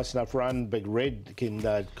get a nice enough run. Big Red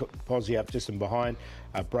can posse up just in behind.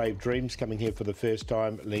 Brave Dreams coming here for the first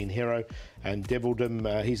time. Lean Hero and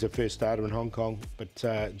Devildom, he's a first starter in Hong Kong,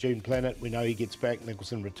 but June Planet, we know he gets back.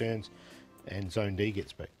 Nicholson returns. And Zone D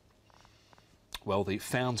gets back. Well, the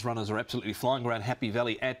Founds runners are absolutely flying around Happy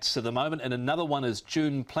Valley at the moment. And another one is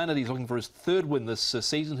June Planet. He's looking for his third win this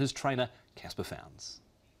season. His trainer, Casper Founds.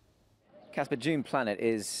 Casper, June Planet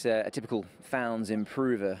is a typical Founds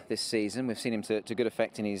improver this season. We've seen him to good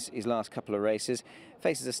effect in his last couple of races.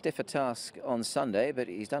 Faces a stiffer task on Sunday, but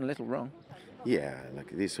he's done a little wrong. Yeah, look,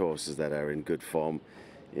 these horses that are in good form,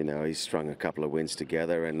 he's strung a couple of wins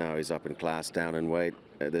together and now he's up in class, down in weight.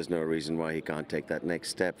 There's no reason why he can't take that next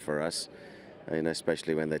step for us,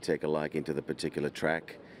 especially when they take a liking to the particular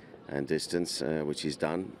track and distance, which he's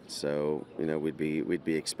done. So, we'd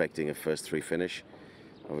be expecting a first 3 finish.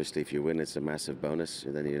 Obviously, if you win, it's a massive bonus.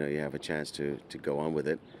 And then, you have a chance to go on with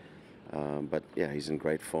it. But, yeah, he's in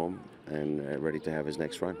great form and ready to have his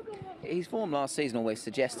next run. His form last season always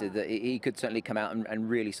suggested that he could certainly come out and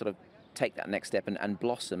really sort of take that next step and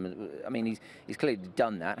blossom. I mean, he's clearly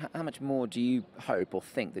done that. How much more do you hope or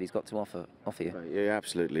think that he's got to offer you? You're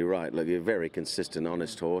absolutely right. Look, you're a very consistent,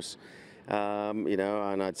 honest horse. And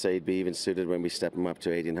I'd say he'd be even suited when we step him up to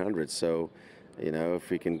 1800. So, if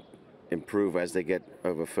we can improve as they get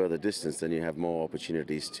over further distance, then you have more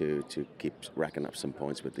opportunities to keep racking up some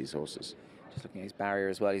points with these horses. Just looking at his barrier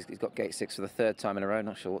as well, he's got gate 6 for the third time in a row.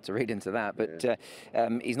 Not sure what to read into that, but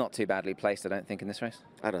he's not too badly placed, I don't think, in this race.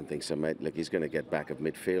 I don't think so, mate. Look, he's going to get back at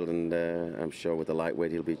midfield, and I'm sure with the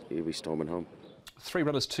lightweight he'll be storming home. 3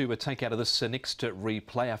 runners to take out of this next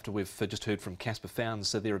replay after we've just heard from Casper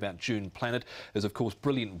Founds there about June Planet. There's, of course,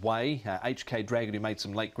 Brilliant Way. HK Dragon, who made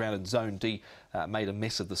some late ground, and Zone D made a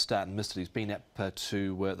mess of the start and missed it. He's been up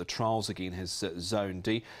to the trials again, has Zone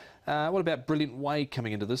D. What about Brilliant Way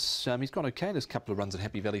coming into this? He's gone okay. There's a couple of runs at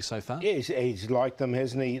Happy Valley so far. Yeah, he's liked them,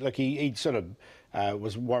 hasn't he? Look, he sort of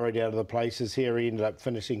was worried out of the places here. He ended up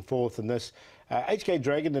finishing 4th in this. HK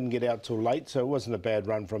Dragon didn't get out till late, so it wasn't a bad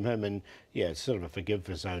run from him. And, yeah, it's sort of a forgive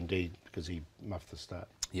for Zone D because he muffed the start.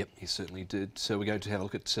 Yep, he certainly did. So we're going to have a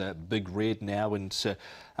look at Big Red now and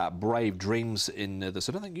Brave Dreams in this.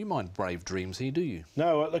 I don't think you mind Brave Dreams here, do you?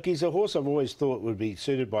 No, look, he's a horse I've always thought would be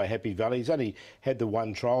suited by Happy Valley. He's only had the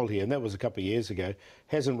one trial here, and that was a couple of years ago.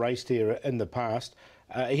 Hasn't raced here in the past.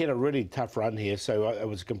 He had a really tough run here, so it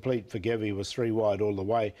was a complete forgive. He was 3 wide all the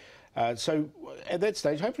way. So at that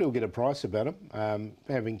stage, hopefully we'll get a price about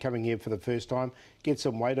him, coming here for the first time, get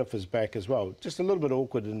some weight off his back as well. Just a little bit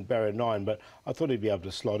awkward in barrier 9, but I thought he'd be able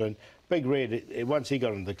to slot in. Big Red, once he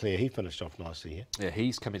got into the clear, he finished off nicely here. Yeah,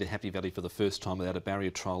 he's coming to Happy Valley for the first time without a barrier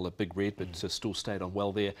trial, a Big Red, but still stayed on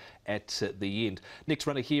well there at the end. Next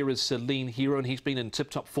runner here is Lean Hero, and he's been in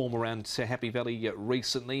tip-top form around Happy Valley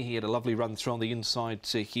recently. He had a lovely run through on the inside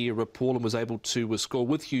here, Paul, and was able to score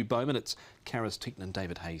with Hugh Bowman. It's Karis Teaton and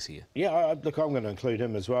David Hayes here. Yeah, look, I'm going to include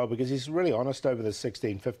him as well because he's really honest over the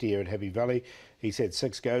 1650 here at Happy Valley. He's had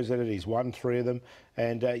 6 goes at it, he's won 3 of them,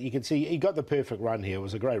 and you can see he got the perfect run here. It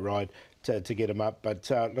was a great ride to get him up, but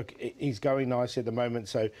look, he's going nice at the moment,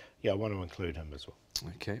 so yeah, I want to include him as well.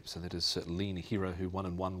 Okay, so that is Lean Hero, who won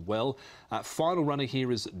and won well. Final runner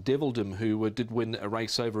here is Devildom, who did win a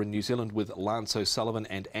race over in New Zealand with Lance O'Sullivan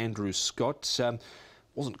and Andrew Scott.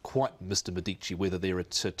 Wasn't quite Mr Medici weather there at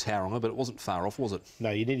Tauranga, but it wasn't far off, was it? No,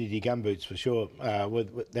 you needed your gumboots for sure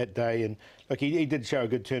with that day. And look, he did show a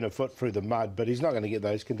good turn of foot through the mud, but he's not going to get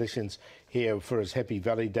those conditions here for his Happy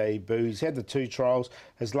Valley debut. He's had the 2 trials.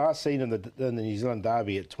 His last seen in the New Zealand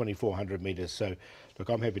Derby at 2,400 metres. So, look,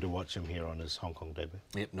 I'm happy to watch him here on his Hong Kong debut.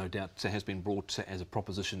 Yep, no doubt has been brought as a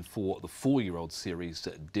proposition for the 4-year-old series,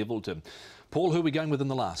 Devildom. Paul, who are we going with in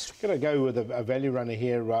the last? Going to go with a value runner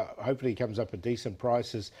here. Hopefully he comes up at decent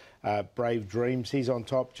prices. Brave Dreams, he's on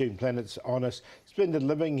top. June Planet's honest. Splendid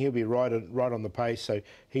Living, he'll be right on the pace, so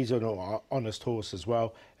he's an honest horse as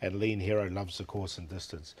well. And Lean Hero loves the course and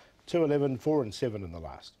distance. 2-11, 4 and 7 in the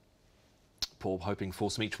last. Paul hoping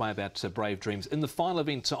for some each way about Brave Dreams. In the final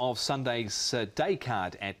event of Sunday's day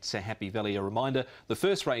card at Happy Valley, a reminder, the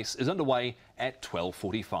first race is underway at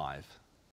 12:45.